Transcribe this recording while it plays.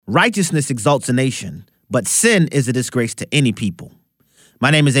Righteousness exalts a nation, but sin is a disgrace to any people. My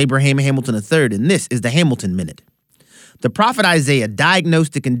name is Abraham Hamilton III, and this is the Hamilton Minute. The prophet Isaiah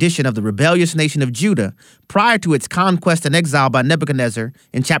diagnosed the condition of the rebellious nation of Judah prior to its conquest and exile by Nebuchadnezzar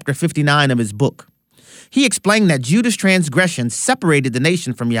in chapter 59 of his book. He explained that Judah's transgression separated the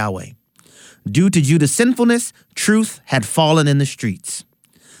nation from Yahweh. Due to Judah's sinfulness, truth had fallen in the streets.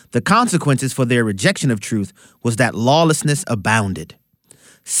 The consequences for their rejection of truth was that lawlessness abounded.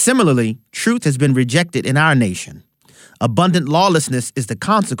 Similarly, truth has been rejected in our nation. Abundant lawlessness is the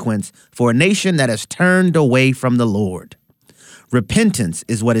consequence for a nation that has turned away from the Lord. Repentance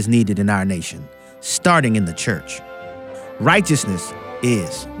is what is needed in our nation, starting in the church. Righteousness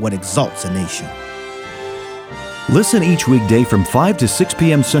is what exalts a nation. Listen each weekday from 5 to 6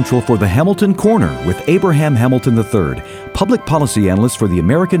 p.m. Central for the Hamilton Corner with Abraham Hamilton III, public policy analyst for the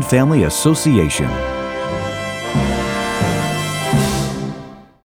American Family Association.